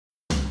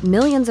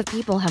Millions of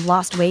people have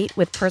lost weight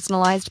with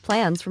personalized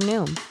plans from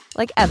Noom.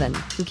 Like Evan,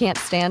 who can't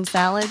stand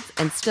salads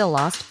and still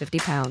lost 50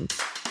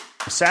 pounds.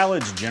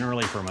 Salads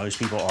generally for most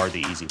people are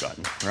the easy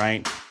button,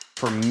 right?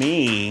 For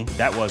me,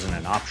 that wasn't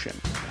an option.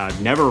 I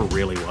never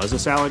really was a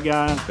salad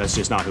guy. That's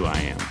just not who I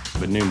am.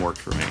 But Noom worked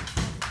for me.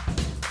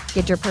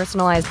 Get your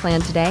personalized plan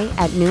today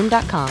at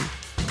Noom.com.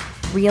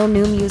 Real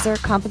Noom user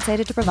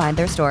compensated to provide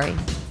their story.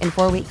 In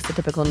 4 weeks, the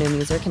typical Noom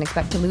user can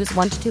expect to lose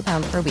 1 to 2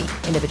 pounds per week.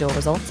 Individual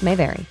results may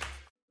vary.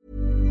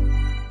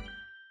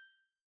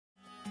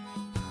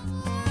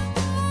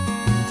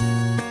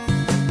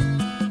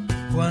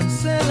 Juan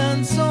se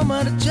lanzó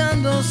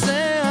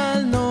marchándose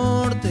al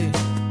norte,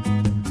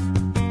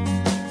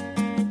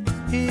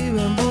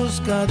 iba en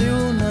busca de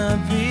una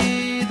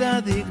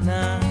vida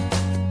digna,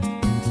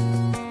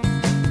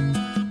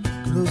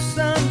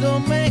 cruzando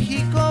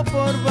México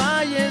por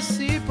valles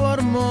y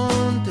por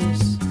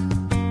montes,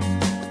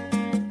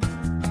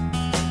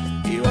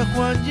 iba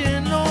Juan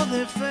lleno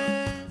de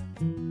fe.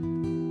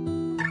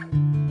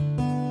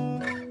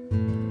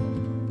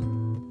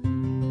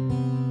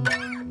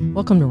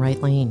 Welcome to Right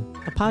Lane,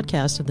 a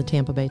podcast of the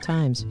Tampa Bay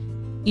Times.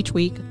 Each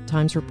week,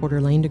 Times reporter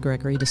Lane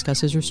DeGregory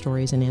discusses your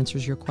stories and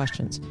answers your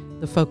questions.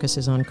 The focus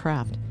is on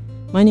craft.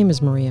 My name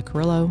is Maria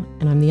Carrillo,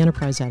 and I'm the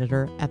enterprise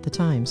editor at the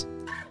Times.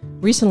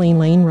 Recently,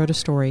 Lane wrote a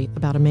story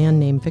about a man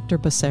named Victor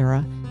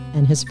Becerra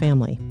and his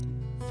family.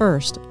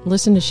 First,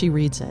 listen as she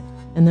reads it,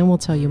 and then we'll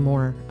tell you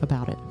more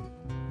about it.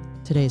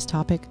 Today's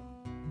topic,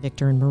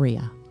 Victor and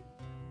Maria.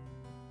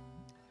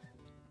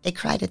 They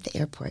cried at the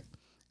airport,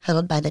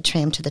 huddled by the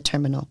tram to the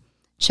terminal,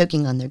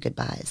 choking on their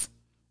goodbyes.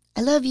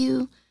 I love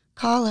you.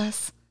 Call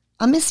us.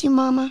 I'll miss you,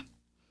 Mama.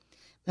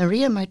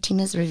 Maria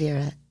Martinez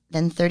Rivera,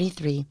 then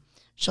 33,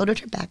 shouldered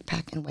her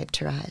backpack and wiped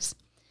her eyes.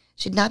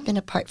 She'd not been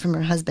apart from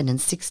her husband in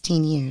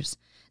 16 years,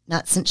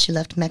 not since she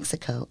left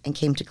Mexico and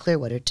came to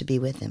Clearwater to be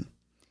with him.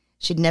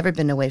 She'd never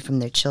been away from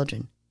their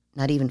children,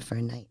 not even for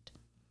a night.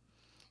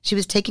 She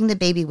was taking the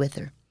baby with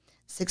her.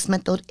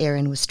 6-month-old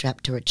Erin was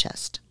strapped to her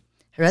chest.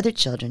 Her other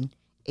children,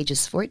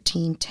 ages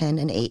 14, 10,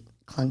 and 8,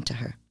 clung to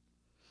her.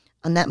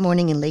 On that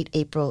morning in late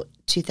April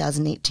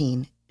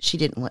 2018, she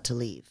didn't want to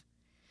leave.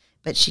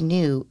 But she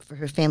knew for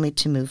her family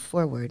to move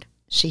forward,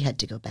 she had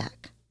to go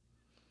back.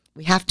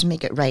 We have to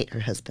make it right, her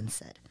husband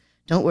said.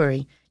 Don't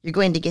worry, you're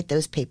going to get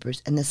those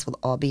papers and this will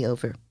all be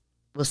over.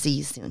 We'll see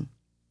you soon.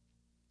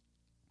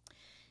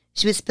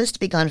 She was supposed to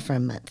be gone for a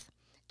month,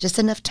 just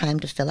enough time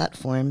to fill out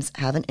forms,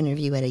 have an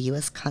interview at a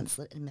U.S.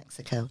 consulate in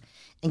Mexico,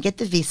 and get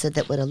the visa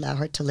that would allow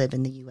her to live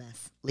in the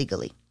U.S.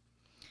 legally.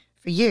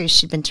 For years,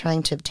 she'd been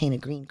trying to obtain a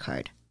green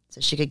card so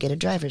she could get a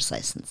driver's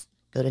license,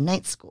 go to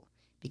night school,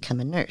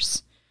 become a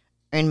nurse,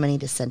 earn money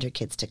to send her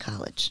kids to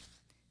college.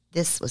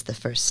 This was the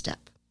first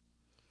step.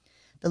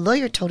 The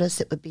lawyer told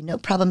us it would be no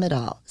problem at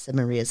all, said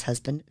Maria's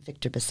husband,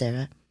 Victor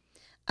Becerra.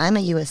 I'm a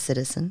U.S.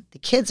 citizen. The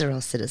kids are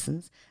all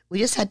citizens. We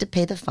just had to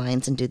pay the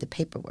fines and do the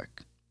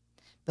paperwork.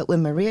 But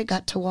when Maria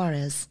got to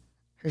Juarez,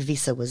 her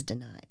visa was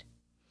denied.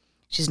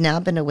 She's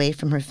now been away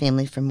from her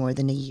family for more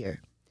than a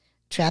year,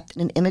 trapped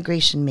in an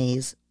immigration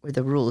maze where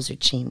the rules are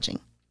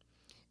changing.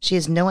 She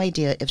has no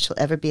idea if she'll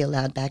ever be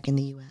allowed back in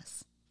the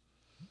U.S.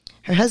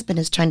 Her husband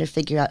is trying to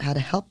figure out how to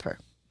help her.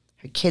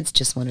 Her kids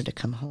just want her to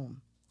come home.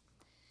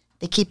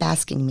 They keep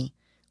asking me,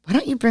 why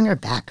don't you bring her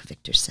back,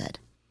 Victor said.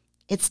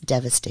 It's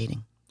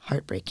devastating,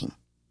 heartbreaking.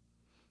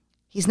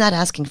 He's not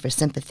asking for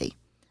sympathy.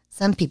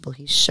 Some people,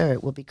 he's sure,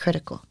 will be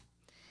critical.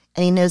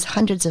 And he knows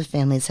hundreds of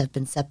families have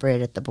been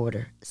separated at the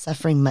border,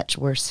 suffering much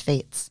worse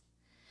fates.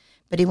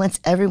 But he wants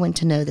everyone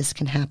to know this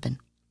can happen.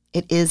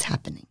 It is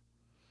happening.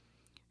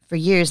 For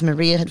years,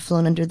 Maria had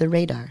flown under the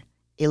radar,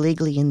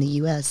 illegally in the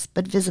U.S.,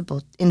 but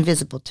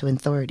invisible to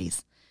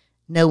authorities.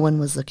 No one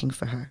was looking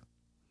for her.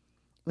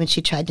 When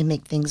she tried to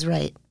make things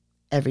right,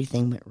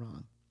 everything went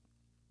wrong.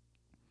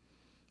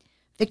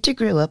 Victor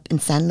grew up in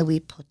San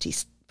Luis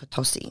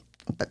Potosi,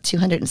 about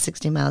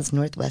 260 miles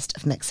northwest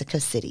of Mexico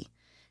City,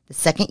 the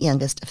second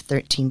youngest of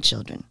 13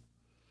 children.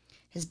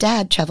 His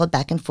dad traveled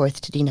back and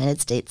forth to the United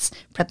States,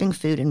 prepping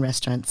food in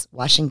restaurants,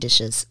 washing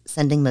dishes,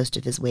 sending most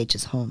of his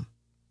wages home.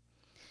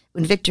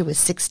 When Victor was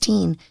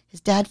 16,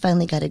 his dad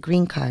finally got a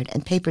green card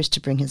and papers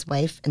to bring his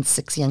wife and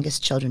 6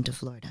 youngest children to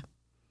Florida.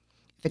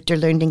 Victor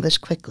learned English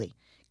quickly,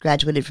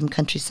 graduated from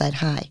Countryside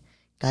High,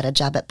 got a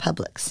job at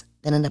Publix,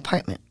 then an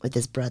apartment with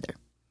his brother.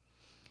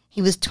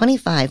 He was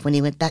 25 when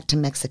he went back to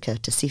Mexico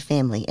to see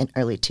family in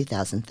early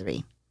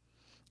 2003.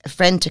 A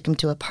friend took him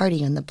to a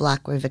party on the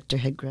block where Victor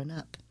had grown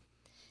up.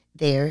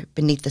 There,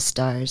 beneath the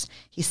stars,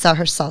 he saw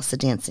her salsa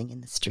dancing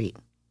in the street.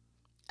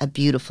 A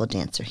beautiful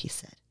dancer, he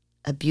said.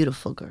 A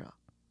beautiful girl.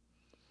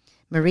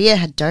 Maria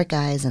had dark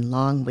eyes and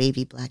long,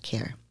 wavy black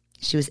hair.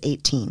 She was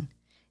 18.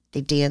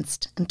 They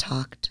danced and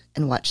talked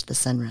and watched the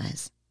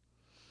sunrise.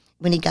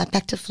 When he got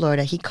back to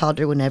Florida, he called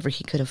her whenever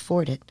he could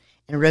afford it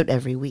and wrote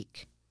every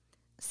week.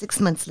 6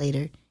 months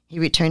later, he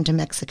returned to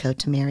Mexico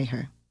to marry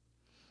her.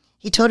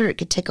 He told her it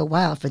could take a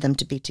while for them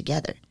to be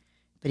together,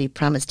 but he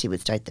promised he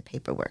would start the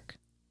paperwork.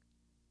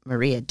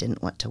 Maria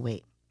didn't want to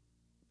wait.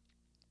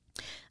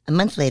 A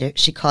month later,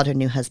 she called her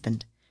new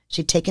husband.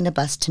 She'd taken a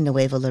bus to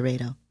Nuevo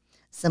Laredo.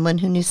 Someone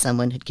who knew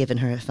someone had given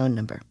her a phone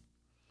number.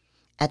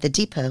 At the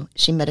depot,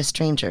 she met a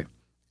stranger,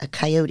 a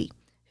coyote,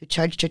 who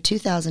charged her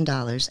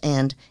 $2,000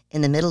 and,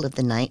 in the middle of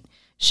the night,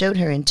 showed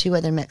her and 2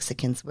 other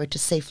Mexicans where to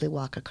safely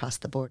walk across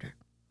the border.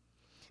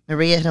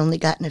 Maria had only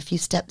gotten a few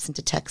steps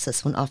into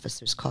Texas when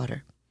officers caught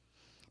her.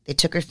 They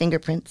took her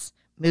fingerprints,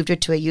 moved her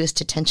to a U.S.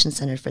 detention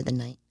center for the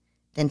night,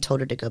 then told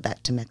her to go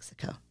back to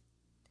Mexico.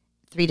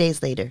 3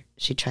 days later,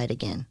 she tried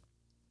again.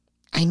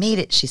 "I made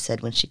it," she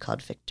said when she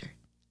called Victor.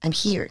 "I'm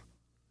here."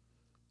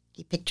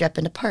 He picked her up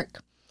in a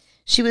park.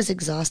 She was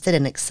exhausted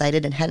and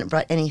excited and hadn't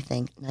brought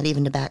anything, not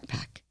even a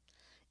backpack.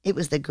 "It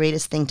was the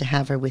greatest thing to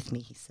have her with me,"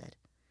 he said.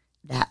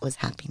 That was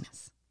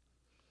happiness.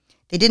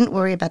 They didn't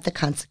worry about the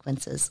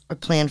consequences or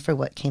plan for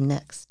what came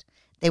next.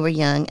 They were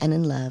young and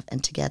in love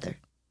and together.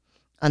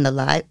 On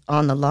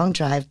the long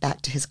drive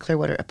back to his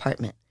Clearwater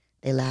apartment,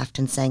 they laughed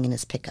and sang in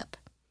his pickup.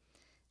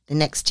 The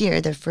next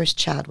year, their first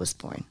child was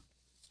born,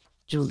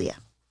 Julia.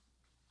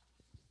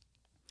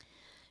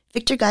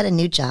 Victor got a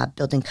new job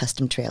building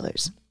custom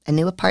trailers, a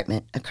new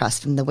apartment across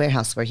from the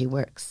warehouse where he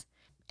works,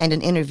 and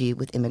an interview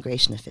with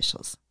immigration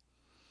officials.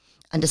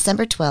 On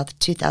December 12,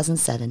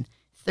 2007,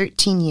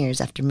 13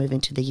 years after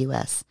moving to the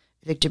U.S.,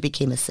 Victor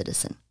became a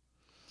citizen.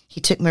 He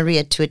took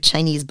Maria to a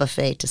Chinese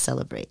buffet to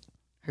celebrate.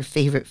 Her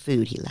favorite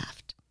food, he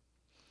laughed.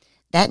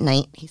 That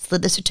night, he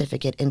slid the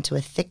certificate into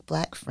a thick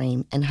black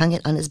frame and hung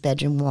it on his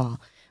bedroom wall,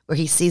 where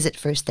he sees it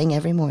first thing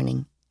every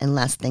morning and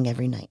last thing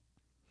every night.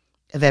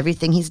 Of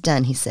everything he's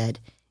done, he said,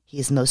 he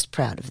is most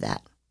proud of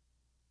that.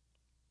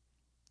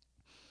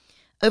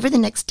 Over the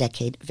next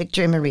decade,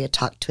 Victor and Maria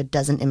talked to a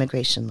dozen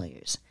immigration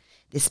lawyers.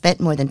 They spent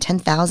more than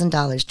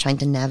 $10,000 trying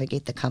to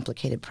navigate the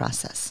complicated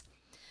process.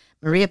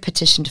 Maria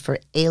petitioned for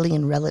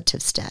alien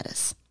relative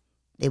status.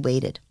 They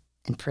waited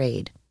and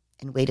prayed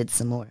and waited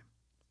some more.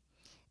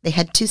 They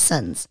had 2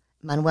 sons,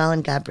 Manuel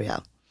and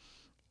Gabriel.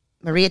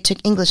 Maria took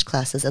English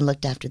classes and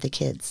looked after the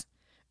kids.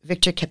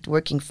 Victor kept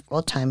working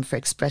full-time for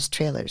Express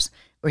Trailers,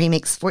 where he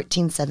makes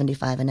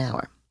 $14.75 an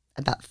hour,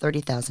 about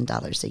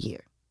 $30,000 a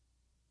year.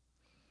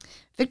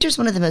 "Victor's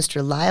one of the most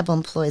reliable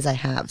employees I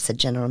have," said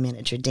General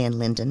Manager Dan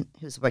Linden,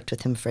 who's worked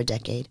with him for a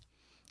decade.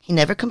 "He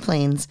never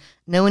complains.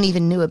 No one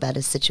even knew about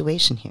his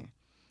situation here.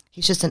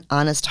 He's just an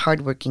honest,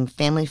 hardworking,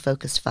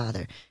 family-focused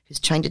father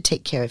who's trying to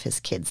take care of his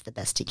kids the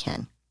best he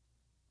can."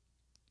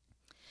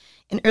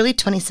 In early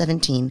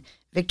 2017,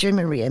 Victor and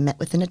Maria met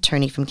with an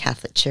attorney from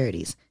Catholic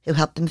Charities who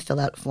helped them fill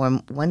out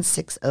Form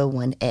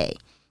 1601A,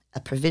 a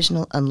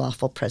provisional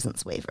unlawful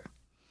presence waiver.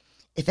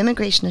 If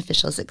immigration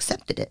officials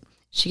accepted it,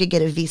 she could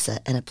get a visa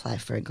and apply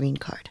for a green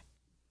card.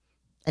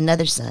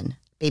 Another son,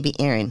 baby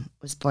Aaron,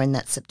 was born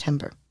that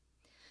September.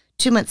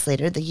 2 months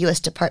later, the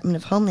U.S. Department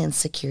of Homeland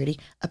Security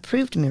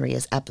approved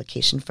Maria's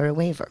application for a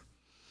waiver.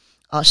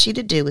 All she had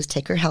to do was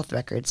take her health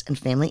records and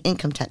family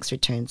income tax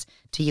returns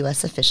to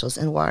U.S. officials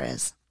in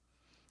Juarez.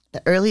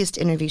 The earliest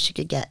interview she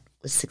could get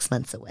was 6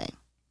 months away.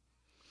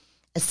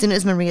 As soon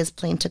as Maria's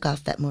plane took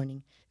off that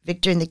morning,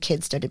 Victor and the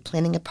kids started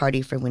planning a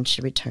party for when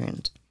she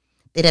returned.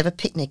 They'd have a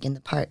picnic in the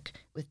park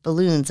with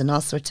balloons and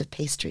all sorts of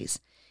pastries,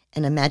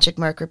 and a magic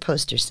marker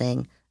poster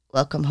saying,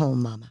 "Welcome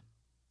home, Mama."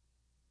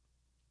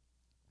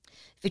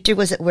 Victor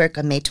was at work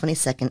on May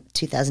 22,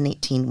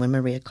 2018, when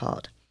Maria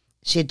called.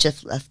 She had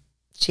just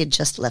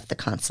left the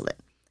consulate.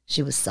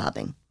 She was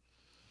sobbing.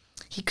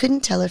 He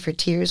couldn't tell if her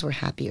tears were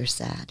happy or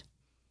sad.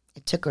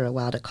 It took her a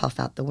while to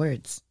cough out the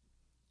words.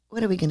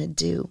 "What are we going to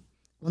do?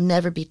 We'll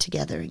never be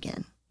together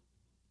again."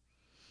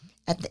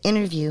 At the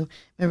interview,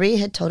 Maria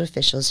had told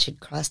officials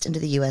she'd crossed into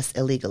the U.S.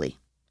 illegally.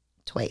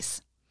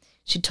 Twice.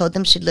 She'd told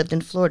them she'd lived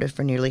in Florida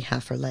for nearly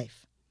half her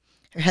life.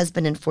 Her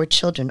husband and 4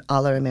 children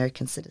all are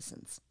American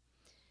citizens.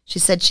 She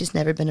said she's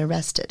never been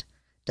arrested,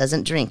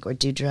 doesn't drink or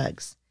do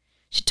drugs.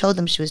 She told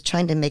them she was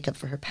trying to make up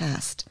for her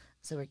past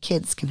so her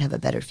kids can have a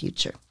better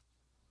future.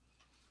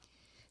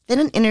 Then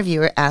an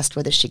interviewer asked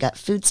whether she got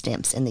food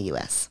stamps in the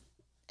U.S.,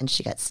 and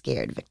she got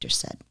scared, Victor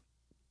said.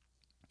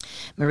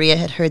 Maria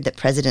had heard that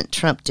President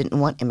Trump didn't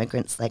want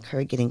immigrants like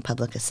her getting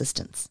public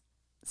assistance.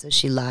 So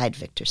she lied,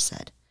 Victor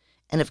said.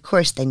 And of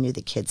course they knew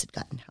the kids had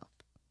gotten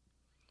help.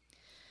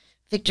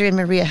 Victor and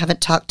Maria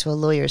haven't talked to a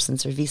lawyer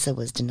since her visa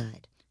was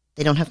denied.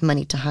 They don't have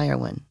money to hire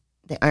one.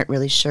 They aren't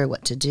really sure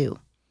what to do.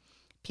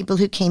 People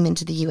who came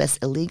into the U.S.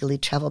 illegally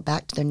travel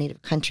back to their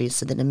native countries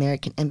so that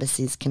American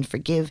embassies can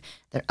forgive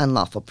their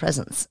unlawful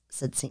presence,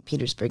 said St.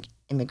 Petersburg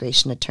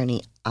immigration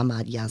attorney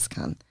Ahmad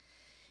Yazkan.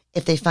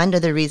 If they find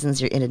other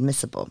reasons you're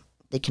inadmissible,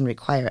 they can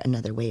require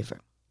another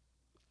waiver.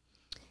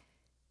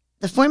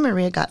 The form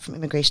Maria got from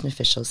immigration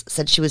officials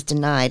said she was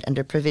denied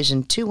under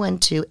Provision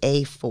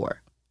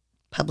 212A4,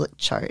 public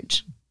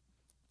charge.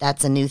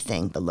 That's a new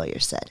thing, the lawyer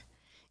said.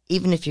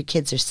 Even if your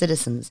kids are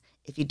citizens,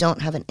 if you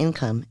don't have an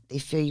income, they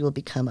fear you will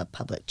become a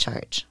public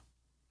charge.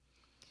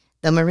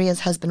 Though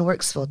Maria's husband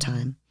works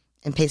full-time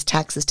and pays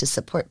taxes to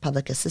support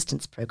public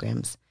assistance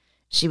programs,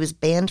 she was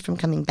banned from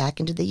coming back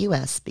into the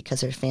U.S.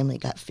 because her family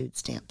got food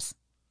stamps.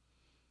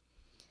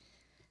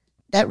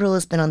 That rule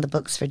has been on the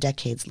books for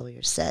decades,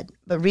 lawyers said,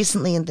 but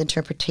recently the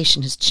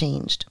interpretation has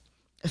changed.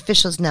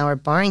 Officials now are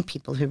barring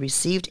people who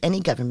received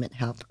any government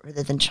help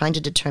rather than trying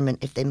to determine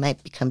if they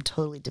might become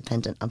totally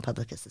dependent on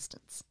public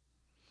assistance.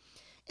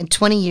 In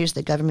 20 years,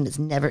 the government has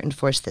never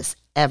enforced this,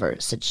 ever,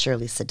 said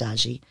Shirley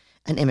Sadaji,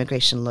 an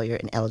immigration lawyer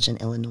in Elgin,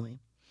 Illinois.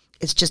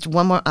 It's just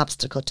one more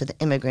obstacle to the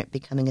immigrant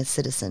becoming a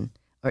citizen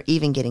or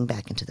even getting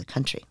back into the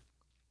country.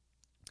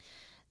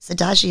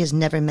 Sadaji has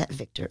never met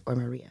Victor or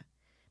Maria,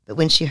 but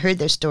when she heard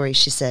their story,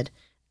 she said,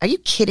 "Are you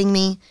kidding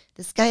me?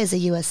 This guy is a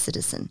U.S.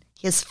 citizen.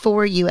 He has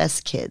 4 U.S.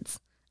 kids.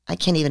 I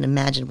can't even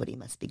imagine what he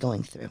must be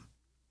going through."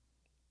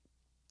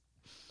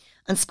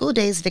 On school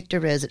days, Victor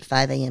rose at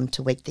 5 a.m.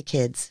 to wake the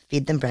kids,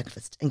 feed them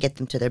breakfast, and get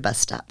them to their bus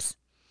stops.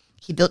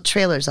 He built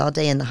trailers all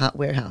day in the hot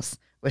warehouse,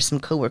 where some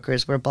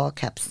coworkers wore ball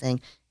caps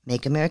saying,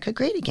 "Make America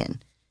Great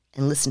Again,"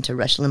 and listened to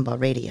Rush Limbaugh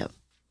radio.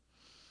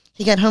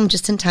 He got home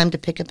just in time to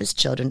pick up his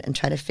children and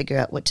try to figure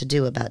out what to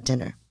do about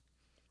dinner.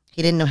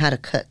 He didn't know how to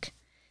cook.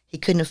 He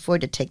couldn't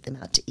afford to take them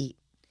out to eat.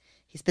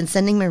 He's been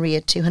sending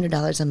Maria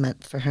 $200 a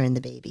month for her and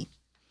the baby.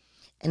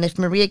 And if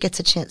Maria gets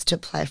a chance to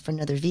apply for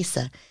another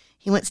visa,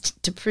 he wants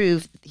to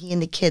prove that he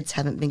and the kids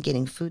haven't been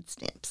getting food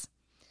stamps.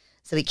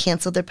 So he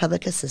canceled their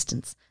public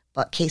assistance,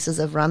 bought cases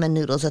of ramen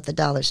noodles at the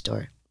dollar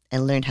store,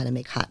 and learned how to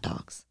make hot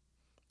dogs.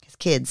 His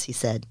kids, he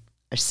said,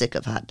 are sick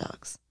of hot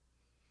dogs.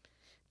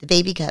 The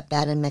baby got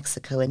bad in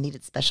Mexico and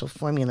needed special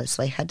formula,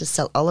 so I had to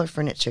sell all our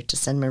furniture to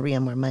send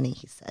Maria more money,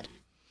 he said.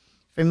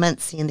 For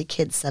months, he and the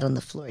kids sat on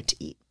the floor to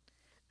eat.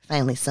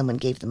 Finally, someone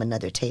gave them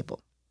another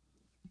table.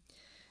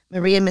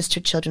 Maria missed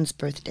her children's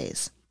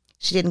birthdays.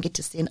 She didn't get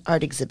to see an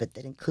art exhibit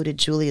that included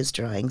Julia's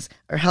drawings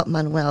or help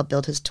Manuel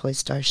build his toy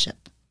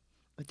starship.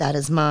 Without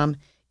his mom,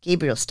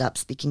 Gabriel stopped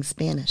speaking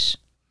Spanish.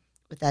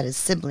 Without his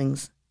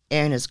siblings,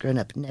 Aaron has grown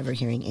up never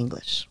hearing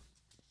English.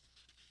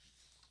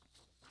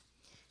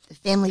 The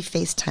family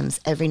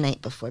FaceTimes every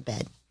night before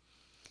bed.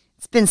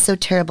 It's been so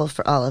terrible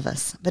for all of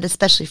us, but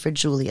especially for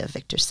Julia,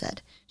 Victor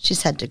said.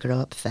 She's had to grow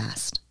up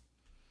fast.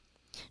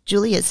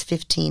 Julia is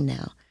 15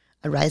 now,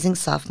 a rising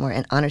sophomore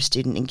and honor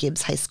student in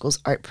Gibbs High School's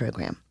art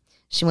program.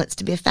 She wants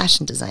to be a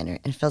fashion designer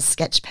and fills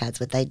sketch pads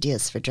with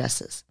ideas for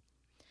dresses.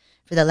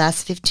 For the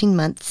last 15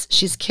 months,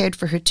 she's cared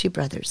for her 2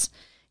 brothers,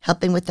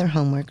 helping with their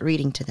homework,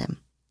 reading to them.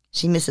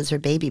 She misses her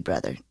baby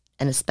brother,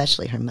 and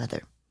especially her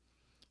mother.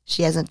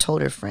 She hasn't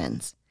told her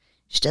friends.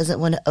 She doesn't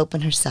want to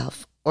open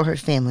herself or her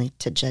family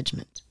to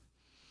judgment.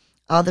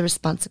 All the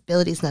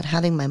responsibilities not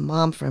having my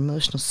mom for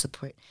emotional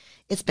support.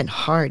 It's been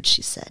hard,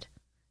 she said.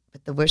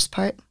 But the worst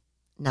part?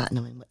 Not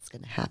knowing what's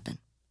going to happen.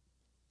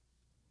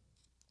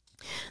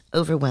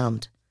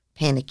 Overwhelmed,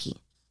 panicky,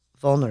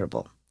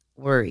 vulnerable,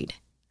 worried,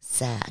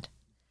 sad.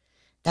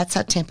 That's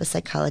how Tampa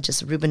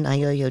psychologist Ruben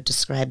Ayoyo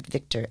described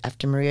Victor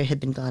after Maria had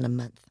been gone a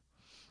month.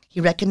 He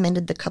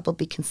recommended the couple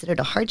be considered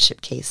a hardship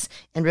case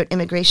and wrote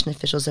immigration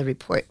officials a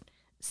report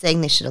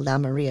saying they should allow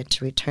Maria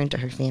to return to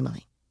her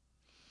family.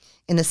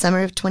 In the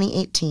summer of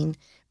 2018,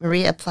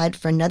 Maria applied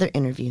for another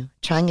interview,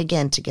 trying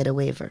again to get a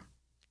waiver.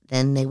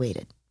 Then they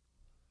waited.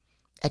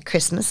 At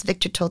Christmas,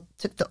 Victor took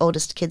the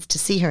oldest kids to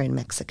see her in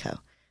Mexico,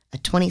 a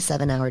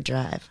 27-hour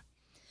drive.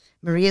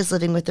 Maria's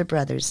living with her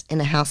brothers in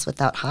a house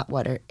without hot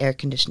water, air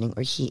conditioning,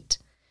 or heat.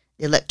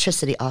 The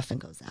electricity often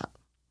goes out.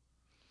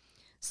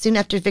 Soon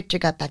after Victor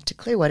got back to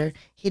Clearwater,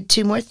 he had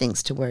 2 more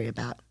things to worry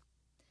about.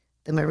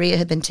 Though Maria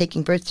had been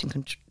taking birth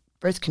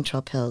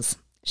control pills,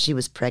 she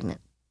was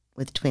pregnant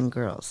with twin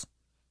girls.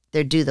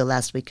 They're due the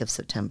last week of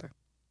September.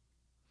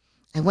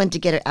 I wanted to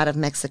get her out of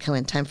Mexico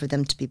in time for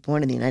them to be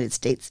born in the United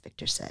States,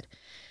 Victor said.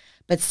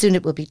 But soon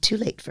it will be too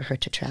late for her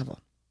to travel.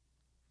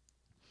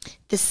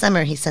 This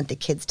summer, he sent the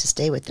kids to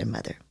stay with their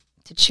mother,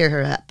 to cheer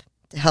her up,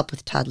 to help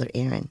with toddler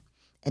Aaron,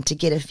 and to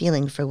get a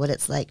feeling for what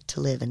it's like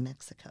to live in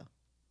Mexico.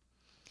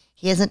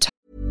 He hasn't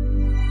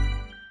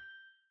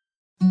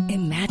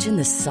Imagine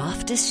the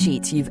softest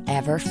sheets you've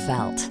ever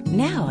felt.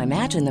 Now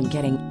imagine them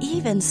getting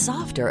even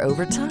softer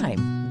over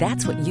time.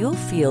 That's what you'll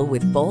feel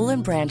with Boll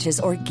 & Branch's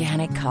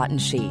organic cotton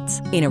sheets.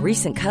 In a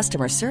recent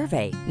customer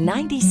survey,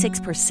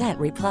 96%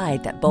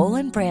 replied that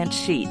Boll & Branch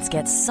sheets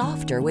get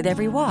softer with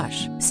every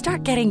wash.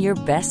 Start getting your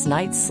best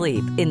night's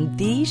sleep in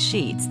these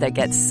sheets that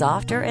get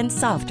softer and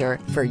softer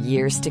for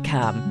years to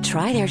come.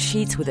 Try their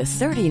sheets with a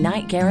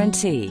 30-night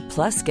guarantee.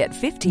 Plus, get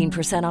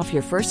 15% off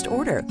your first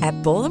order at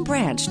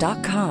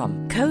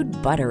bollandbranch.com. Code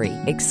BUTTERY.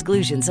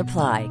 Exclusions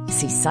apply.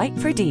 See site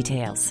for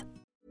details.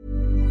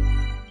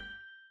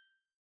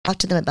 talk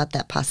to them about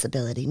that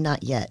possibility.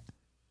 Not yet.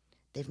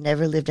 They've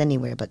never lived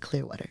anywhere but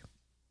Clearwater.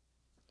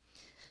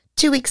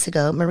 2 weeks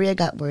ago, Maria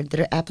got word that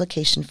her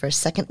application for a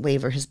second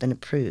waiver has been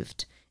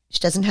approved. She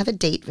doesn't have a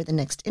date for the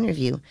next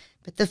interview,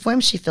 but the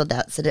form she filled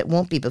out said it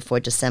won't be before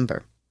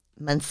December,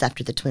 months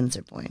after the twins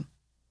are born.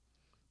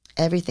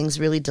 Everything's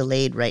really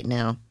delayed right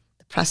now.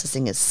 The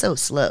processing is so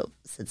slow,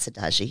 said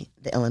Sadaji,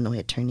 the Illinois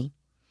attorney.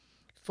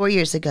 4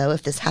 years ago,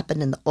 if this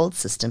happened in the old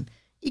system,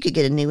 you could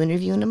get a new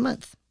interview in a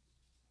month.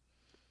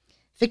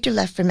 Victor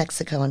left for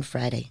Mexico on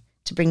Friday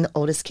to bring the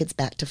oldest kids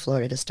back to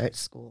Florida to start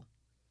school.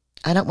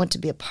 I don't want to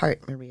be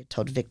apart, Maria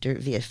told Victor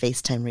via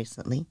FaceTime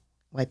recently,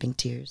 wiping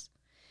tears.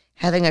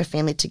 Having our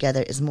family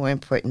together is more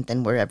important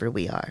than wherever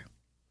we are.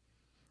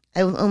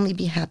 I will only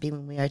be happy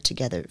when we are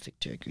together,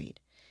 Victor agreed,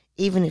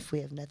 even if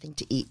we have nothing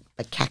to eat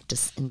but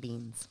cactus and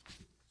beans.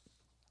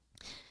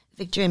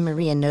 Victor and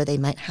Maria know they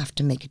might have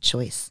to make a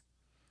choice.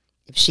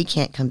 If she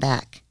can't come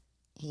back,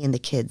 he and the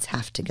kids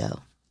have to go.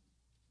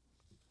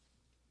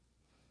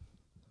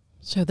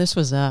 So this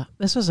was a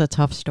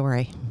tough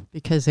story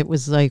because it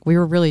was like we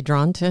were really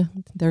drawn to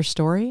their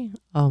story.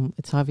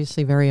 It's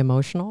obviously very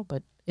emotional,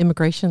 but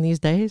immigration these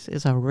days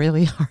is a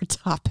really hard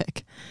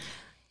topic.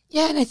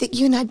 Yeah, and I think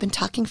you and I had been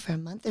talking for a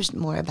month. There's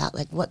more about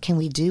like what can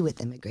we do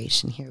with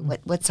immigration here?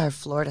 What's our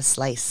Florida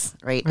slice,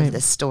 right, of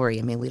this story?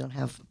 I mean, we don't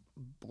have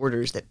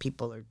borders that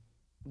people are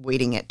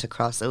waiting at to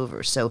cross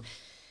over. So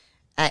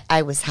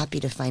I was happy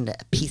to find a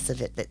piece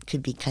of it that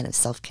could be kind of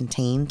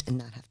self-contained and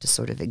not have to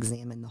sort of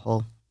examine the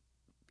whole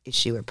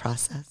issue or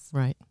process.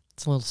 Right.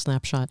 It's a little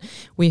snapshot.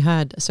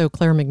 So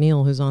Claire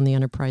McNeil, who's on the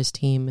Enterprise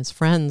team, is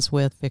friends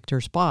with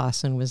Victor's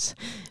boss and was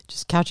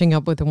just catching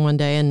up with him one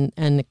day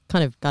and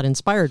kind of got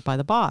inspired by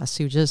the boss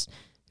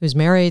he's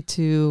married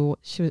to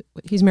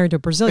a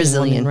Brazilian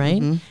woman,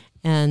 right? Mm-hmm.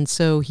 And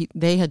so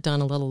they had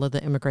done a little of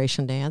the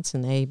immigration dance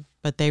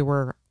but they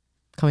were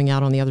coming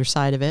out on the other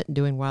side of it and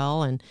doing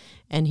well. And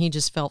he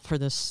just felt for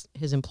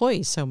his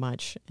employees so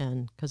much.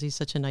 And because he's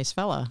such a nice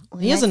fella.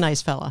 Well, he is a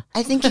nice fella.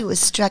 I think he was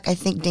struck. I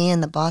think Dan,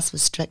 the boss,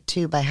 was struck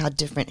too by how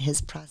different his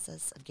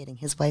process of getting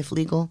his wife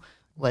legal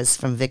was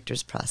from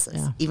Victor's process.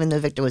 Yeah. Even though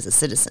Victor was a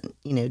citizen,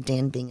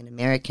 Dan being an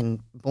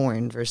American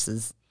born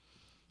versus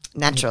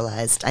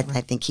naturalized, I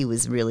think he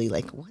was really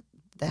like, what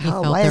the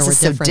hell? Why is this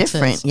so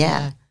different?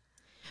 Yeah.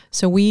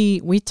 So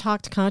we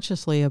talked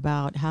consciously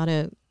about how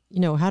do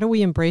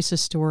we embrace a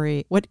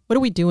story? What do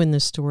we do in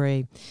this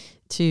story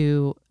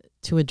to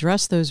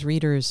address those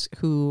readers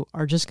who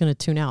are just going to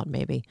tune out,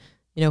 maybe,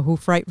 who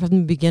right from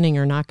the beginning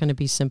are not going to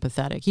be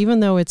sympathetic, even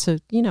though it's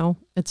if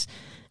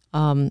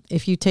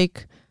you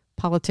take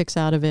politics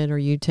out of it or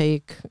you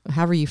take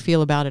however you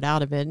feel about it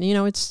out of it,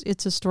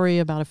 it's a story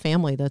about a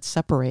family that's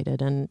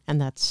separated and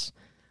that's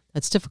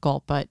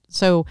difficult.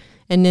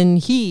 And then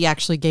he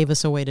actually gave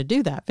us a way to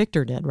do that.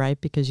 Victor did, right?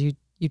 Because you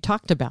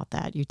talked about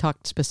that. You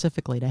talked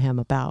specifically to him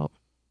about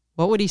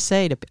what would he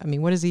say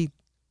what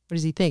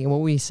does he think? And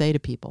what would he say to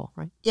people,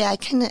 right? Yeah, I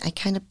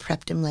kind of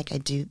prepped him like I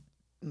do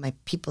my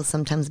people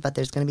sometimes about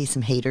there's going to be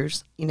some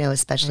haters,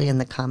 especially in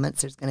the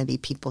comments. There's going to be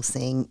people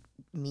saying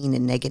mean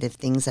and negative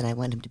things, and I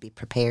want him to be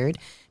prepared.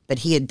 But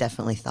he had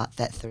definitely thought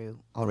that through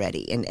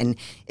already. And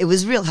it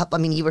was real help. I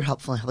mean, you were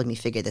helpful in helping me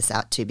figure this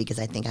out too, because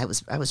I think I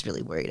was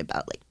really worried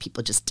about like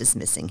people just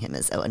dismissing him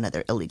as,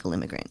 another illegal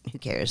immigrant. Who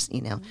cares,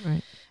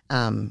 Right.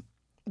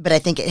 But I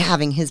think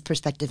having his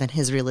perspective and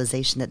his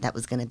realization that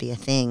was going to be a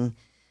thing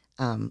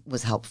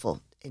was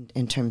helpful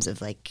in terms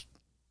of like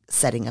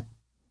setting up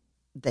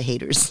the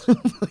haters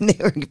when they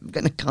were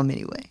going to come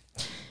anyway.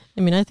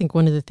 I mean, I think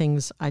one of the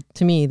things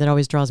to me that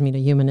always draws me to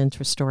human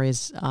interest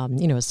stories,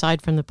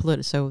 aside from the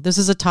political, so this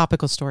is a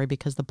topical story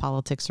because the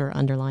politics are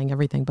underlying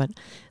everything, but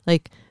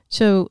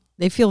so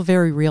they feel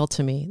very real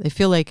to me. They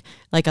feel like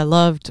I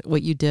loved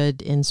what you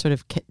did in sort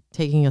of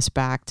taking us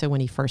back to when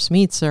he first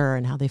meets her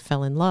and how they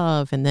fell in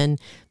love. And then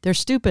they're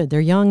stupid. They're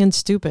young and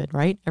stupid,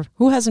 right?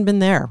 Who hasn't been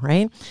there,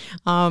 right?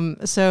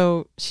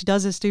 So she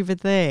does a stupid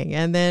thing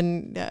and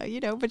then,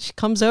 but she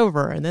comes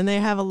over and then they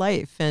have a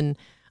life. And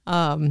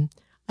I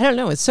don't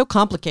know. It's so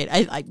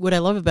complicated. What I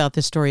love about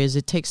this story is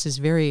it takes this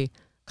very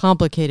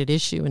complicated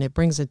issue and it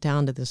brings it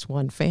down to this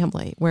one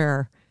family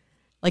where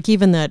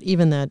even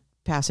that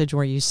passage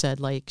where you said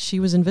she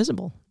was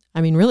invisible. I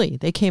mean, really,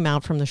 they came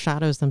out from the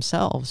shadows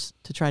themselves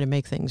to try to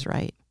make things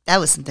right. That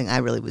was something I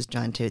really was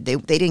drawn to. They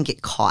didn't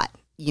get caught,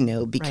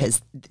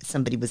 because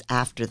somebody was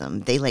after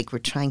them. They were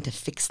trying to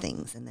fix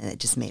things, and then it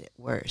just made it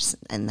worse.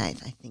 And I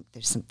think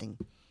there's something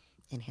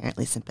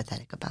inherently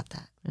sympathetic about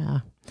that. Yeah.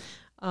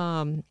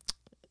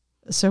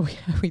 So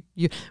we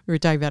were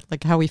talking about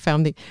how we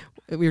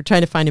were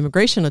trying to find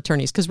immigration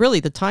attorneys because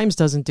really the Times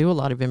doesn't do a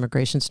lot of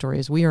immigration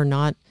stories. We are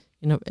not,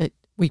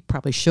 we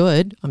probably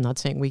should. I'm not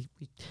saying we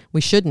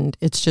shouldn't.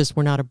 It's just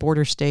we're not a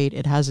border state.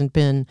 It hasn't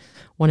been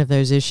one of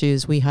those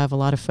issues. We have a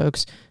lot of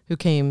folks who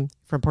came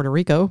from Puerto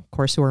Rico, of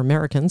course, who are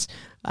Americans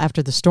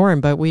after the storm,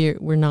 but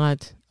we're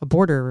not a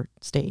border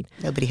state.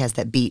 Nobody has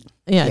that beat.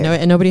 Yeah, no,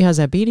 and nobody has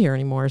that beat here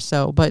anymore.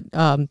 So, but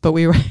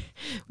we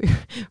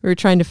were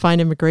trying to find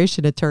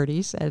immigration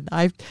attorneys, and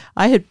I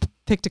had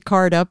picked a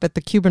card up at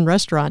the Cuban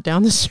restaurant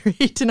down the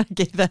street, and I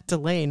gave that to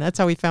Lane. That's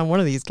how we found one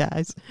of these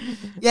guys.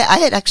 Yeah, I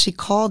had actually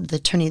called the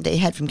attorney they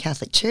had from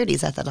Catholic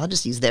Charities. I thought I'll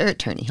just use their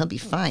attorney; he'll be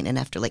fine. And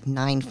after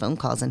 9 phone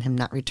calls and him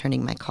not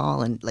returning my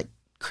call and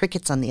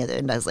crickets on the other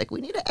end, I was like, we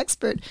need an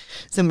expert.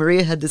 So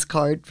Maria had this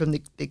card from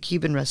the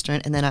Cuban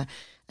restaurant, and then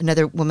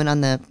another woman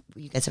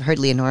you guys have heard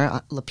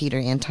Leonora Lapeter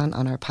Anton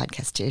on our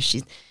podcast here.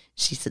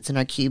 She sits in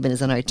our cube and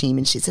is on our team,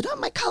 and she said,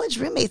 my college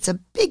roommate's a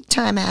big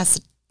time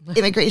ass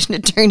immigration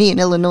attorney in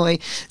Illinois.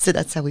 So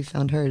that's how we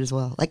found her as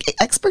well.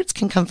 Experts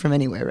can come from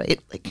anywhere, right?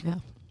 Yeah.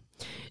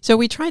 So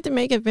we tried to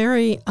make it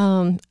very,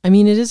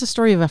 it is a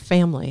story of a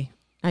family.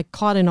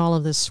 Caught in all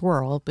of this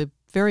swirl, but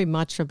very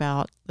much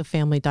about the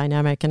family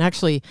dynamic. And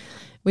actually,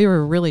 we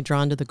were really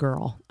drawn to the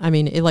girl. I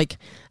mean,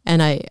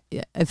 and I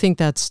think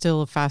that's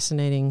still a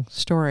fascinating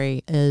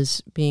story,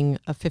 is being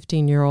a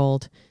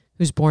 15-year-old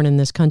who's born in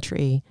this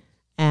country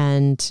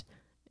and,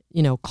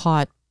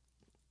 caught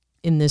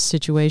in this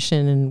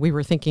situation. And we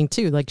were thinking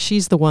too, like,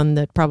 she's the one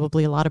that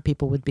probably a lot of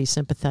people would be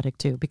sympathetic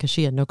to because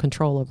she had no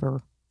control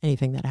over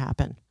anything that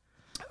happened.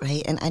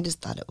 Right. And I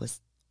just thought it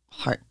was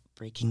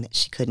heartbreaking that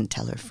she couldn't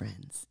tell her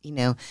friends.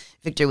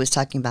 Victor was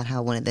talking about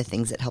how one of the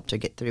things that helped her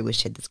get through was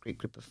she had this great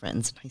group of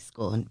friends in high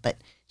school, but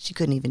she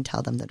couldn't even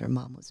tell them that her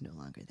mom was no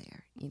longer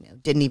there.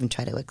 Didn't even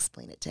try to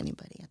explain it to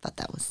anybody. I thought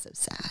that was so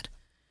sad.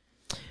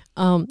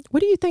 What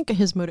do you think of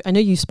his I know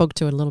you spoke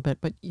to it a little bit,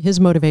 but his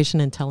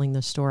motivation in telling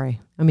this story?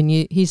 I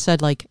mean, he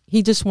said, like,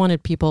 he just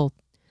wanted people.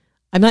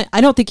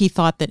 I don't think he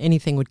thought that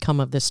anything would come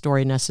of this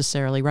story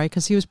necessarily, right?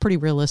 Because he was pretty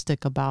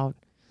realistic about.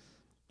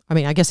 I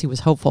mean, I guess he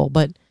was hopeful,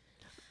 but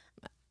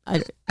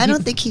I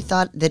don't think he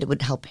thought that it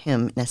would help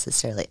him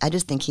necessarily. I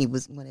just think he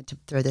wanted to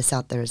throw this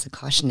out there as a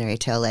cautionary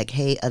tale, like,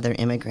 hey, other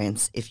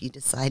immigrants, if you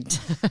decide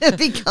to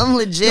become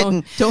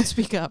legit, don't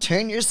speak up,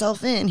 turn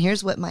yourself in,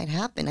 here's what might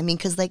happen. I mean,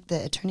 because like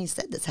the attorney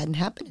said, this hadn't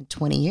happened in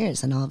 20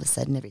 years, and all of a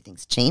sudden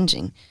everything's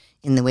changing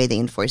in the way they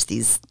enforce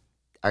these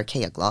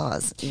archaic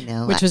laws,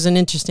 Which was an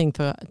interesting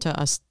to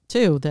us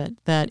too,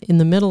 that in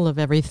the middle of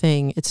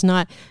everything, it's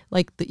not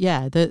like,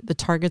 the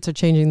targets are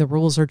changing, the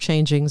rules are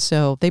changing.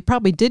 So they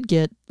probably did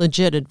get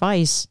legit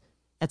advice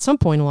at some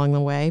point along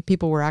the way.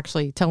 People were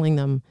actually telling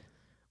them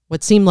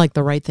what seemed like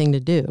the right thing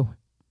to do.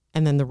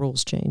 And then the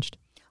rules changed.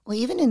 Well,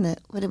 even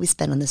what did we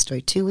spend on this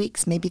story? 2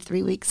 weeks, maybe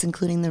 3 weeks,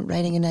 including the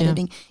writing and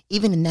editing. Yeah.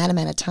 Even in that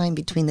amount of time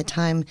between the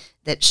time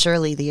that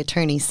Shirley, the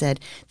attorney, said,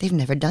 they've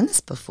never done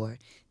this before.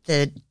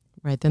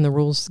 Right, then the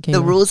rules came out.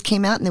 The rules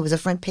came out, and there was a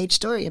front page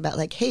story about,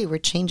 like, hey, we're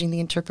changing the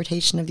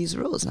interpretation of these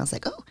rules. And I was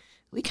like, oh,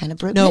 we kind of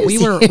broke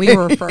news. No, we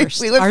were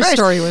first. Our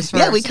story was first.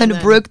 Yeah, we kind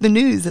of broke the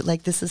news that,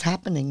 like, this is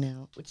happening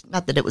now. Which,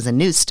 not that it was a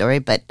news story,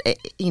 but,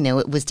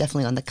 it was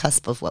definitely on the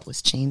cusp of what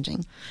was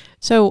changing.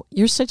 So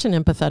you're such an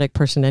empathetic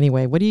person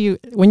anyway.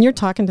 When you're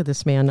talking to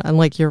this man,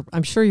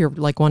 I'm sure you're,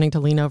 like, wanting to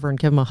lean over and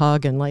give him a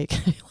hug and, like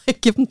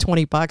give him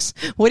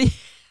 $20. What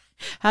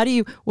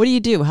do you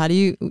do? How do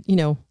you,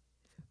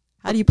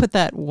 how do you put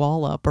that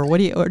wall up, or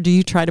do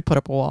you try to put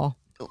up a wall?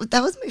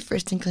 That was my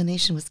first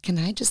inclination, was, can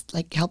I just,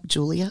 like, help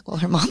Julia while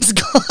her mom's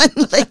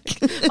gone? Like,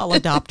 I'll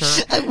adopt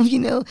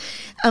her.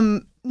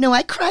 No,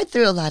 I cried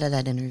through a lot of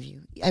that interview.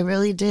 I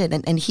really did.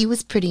 And he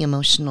was pretty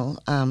emotional,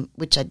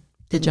 which I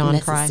didn't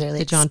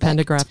necessarily expect. Did John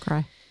Pendergraph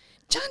cry?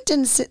 John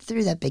didn't sit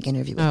through that big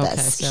interview with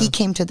us. So. He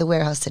came to the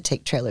warehouse to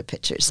take trailer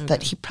pictures,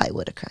 but he probably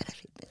would have cried if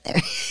he'd been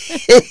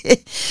there.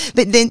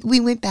 But then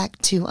we went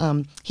back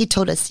to, he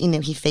told us, he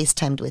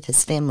FaceTimed with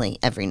his family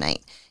every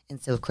night.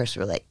 And so, of course, we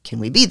were like, can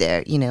we be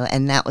there?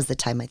 And that was the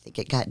time I think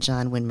it got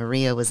John, when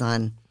Maria was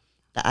on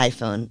the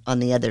iPhone on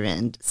the other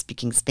end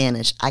speaking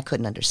Spanish. I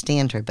couldn't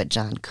understand her, but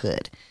John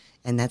could.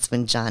 And that's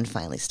when John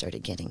finally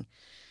started getting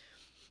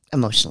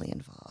emotionally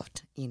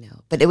involved,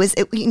 But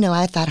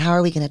I thought, how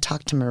are we going to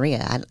talk to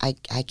Maria?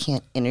 I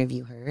can't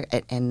interview her,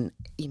 and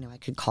I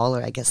could call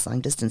her, I guess, long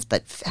distance,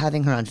 but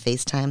having her on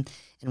FaceTime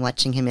and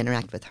watching him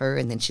interact with her,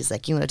 and then she's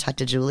like, you want to talk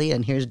to Julia?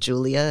 And here's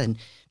Julia, and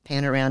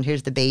pan around,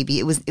 here's the baby.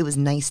 It was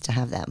nice to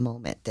have that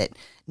moment, that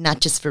not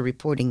just for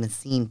reporting the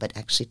scene, but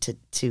actually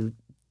to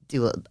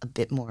do a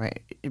bit more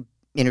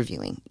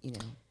interviewing,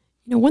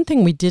 One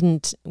thing we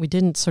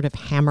didn't sort of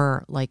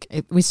hammer,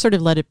 we sort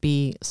of let it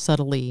be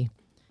subtly.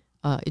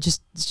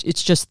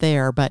 It's just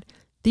there, but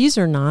these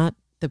are not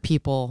the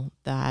people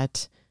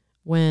that,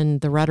 when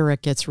the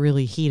rhetoric gets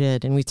really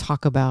heated and we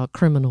talk about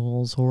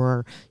criminals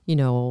or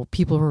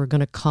people who are going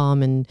to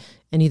come and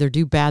either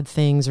do bad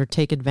things or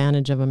take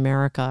advantage of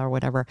America or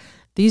whatever.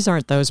 These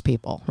aren't those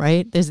people,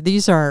 right? This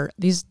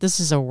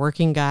is a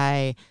working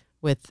guy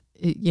with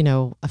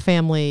a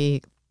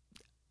family.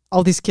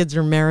 All these kids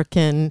are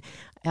American,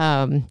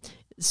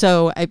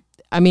 so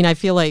I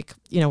feel like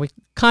we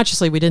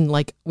consciously we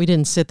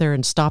didn't sit there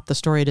and stop the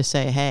story to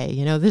say,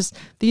 hey,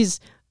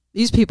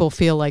 these people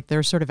feel like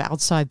they're sort of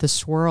outside the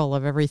swirl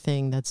of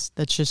everything that's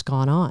just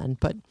gone on,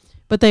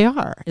 but they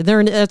are.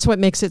 That's what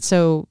makes it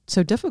so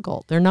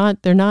difficult. They're not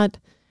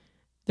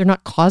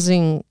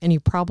causing any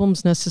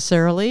problems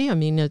necessarily. I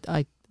mean,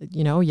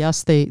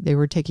 yes, they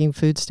were taking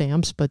food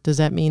stamps, but does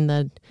that mean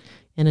that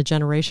in a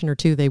generation or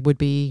two they would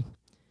be,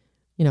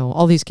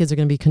 all these kids are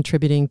going to be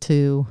contributing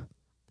to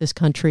this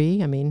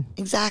country? I mean,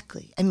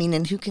 exactly. I mean,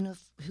 and who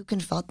can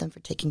fault them for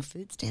taking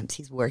food stamps?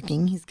 He's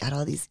working. He's got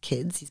all these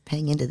kids. He's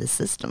paying into the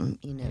system,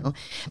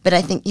 But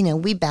I think,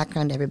 we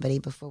background everybody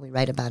before we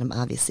write about them,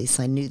 obviously.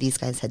 So I knew these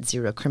guys had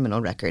zero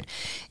criminal record.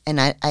 And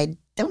I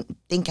don't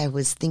think I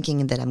was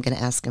thinking that I'm going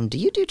to ask him, do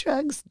you do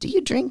drugs? Do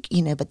you drink?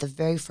 But the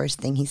very first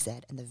thing he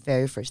said, and the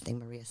very first thing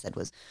Maria said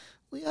was,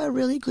 we are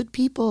really good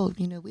people.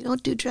 We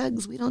don't do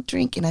drugs. We don't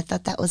drink. And I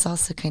thought that was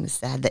also kind of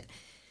sad that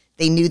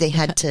they knew they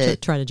had to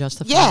try to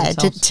justify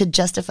to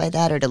justify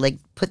that, or to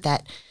put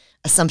that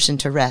assumption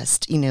to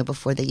rest,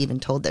 before they even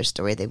told their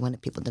story. They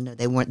wanted people to know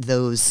they weren't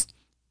those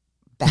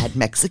bad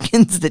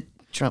Mexicans that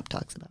Trump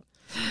talks about.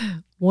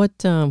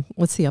 What's the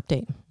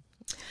update?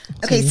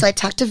 Okay, so I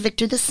talked to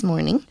Victor this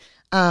morning.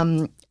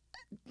 One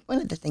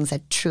of the things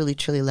I truly,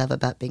 truly love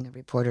about being a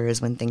reporter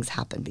is when things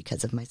happen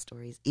because of my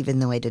stories, even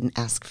though I didn't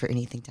ask for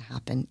anything to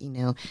happen.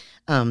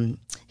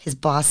 His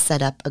boss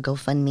set up a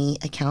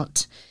GoFundMe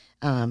account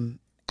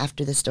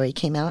after the story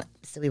came out,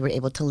 so we were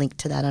able to link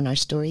to that on our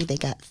story. They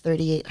got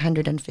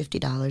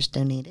 $3,850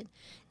 donated,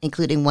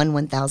 including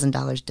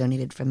 $1,000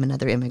 donated from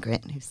another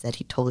immigrant who said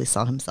he totally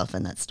saw himself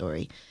in that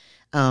story.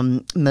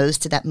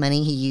 Most of that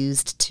money he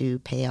used to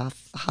pay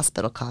off the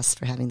hospital costs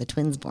for having the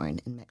twins born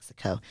in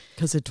Mexico.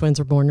 Because the twins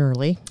were born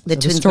early. The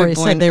twins story were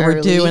born said they early.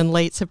 were due in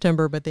late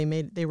September, but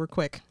they were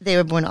quick. They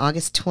were born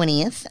August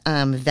 20th,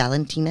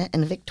 Valentina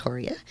and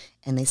Victoria,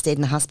 and they stayed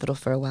in the hospital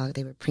for a while.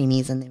 They were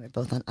preemies and they were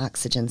both on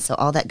oxygen. So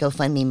all that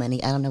GoFundMe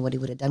money, I don't know what he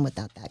would have done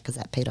without that because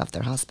that paid off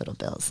their hospital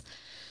bills.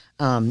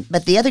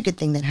 But the other good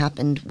thing that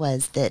happened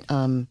was that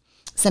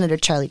Senator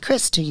Charlie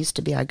Crist, who used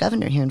to be our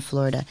governor here in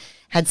Florida,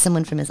 had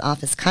someone from his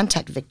office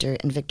contact Victor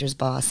and Victor's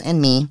boss and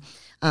me,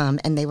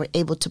 and they were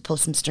able to pull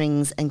some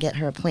strings and get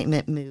her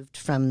appointment moved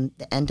from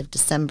the end of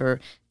December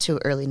to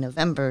early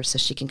November so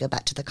she can go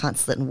back to the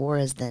consulate in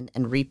Juarez then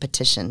and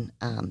re-petition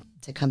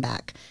to come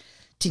back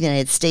to the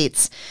United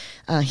States.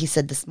 He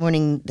said this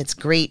morning, that's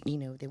great,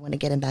 they want to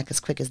get him back as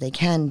quick as they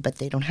can, but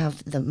they don't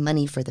have the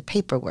money for the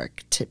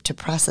paperwork to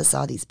process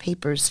all these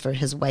papers for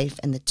his wife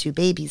and the two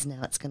babies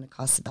now. It's going to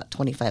cost about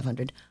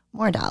 $2,500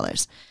 more.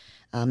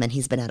 And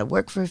he's been out of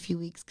work for a few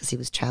weeks because he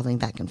was traveling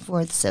back and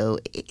forth. So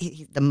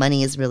the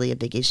money is really a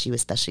big issue,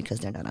 especially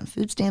because they're not on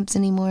food stamps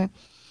anymore.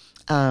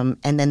 And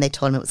then they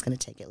told him it was going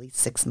to take at least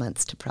 6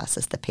 months to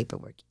process the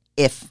paperwork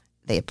if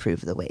they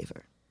approve the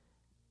waiver.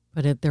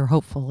 But they're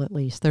hopeful, at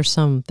least. There's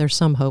some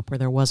hope where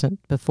there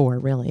wasn't before,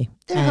 really.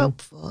 They're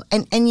hopeful.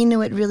 And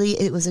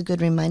it was a good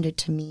reminder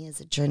to me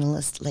as a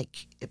journalist,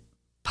 like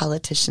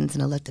politicians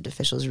and elected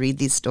officials read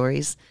these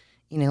stories.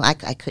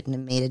 I couldn't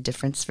have made a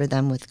difference for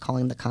them with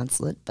calling the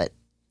consulate, but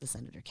the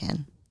senator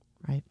can.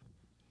 Right.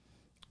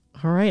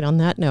 All right. On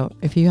that note,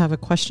 if you have a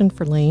question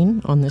for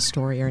Lane on this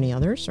story or any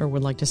others, or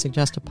would like to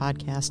suggest a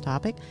podcast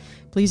topic,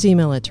 please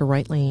email it to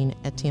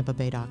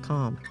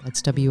writelane@tampabay.com.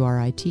 That's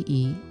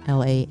WRITELANE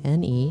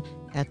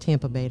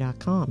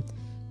 @tampabay.com.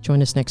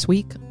 Join us next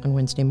week on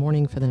Wednesday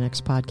morning for the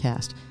next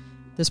podcast.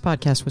 This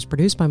podcast was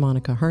produced by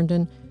Monica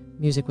Herndon.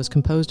 Music was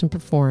composed and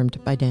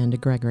performed by Dan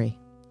DeGregory.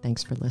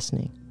 Thanks for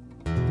listening.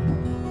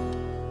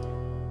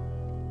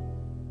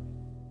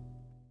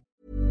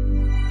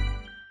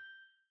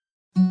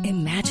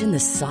 Imagine the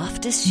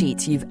softest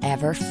sheets you've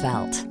ever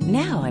felt.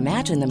 Now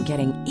imagine them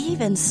getting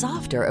even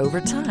softer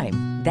over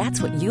time.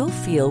 That's what you'll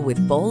feel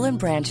with Boll &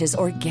 Branch's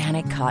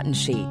organic cotton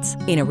sheets.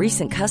 In a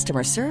recent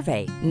customer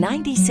survey,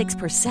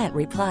 96%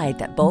 replied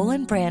that Boll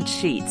 & Branch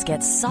sheets get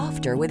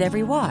softer with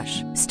every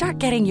wash. Start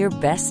getting your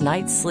best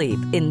night's sleep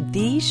in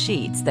these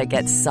sheets that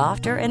get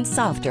softer and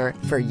softer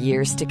for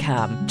years to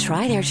come.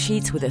 Try their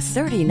sheets with a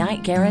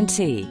 30-night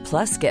guarantee.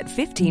 Plus, get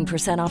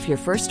 15% off your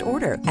first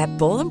order at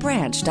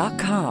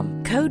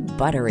bollandbranch.com. Code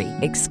BUTTERY.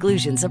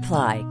 Exclusions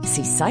apply.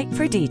 See site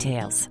for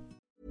details.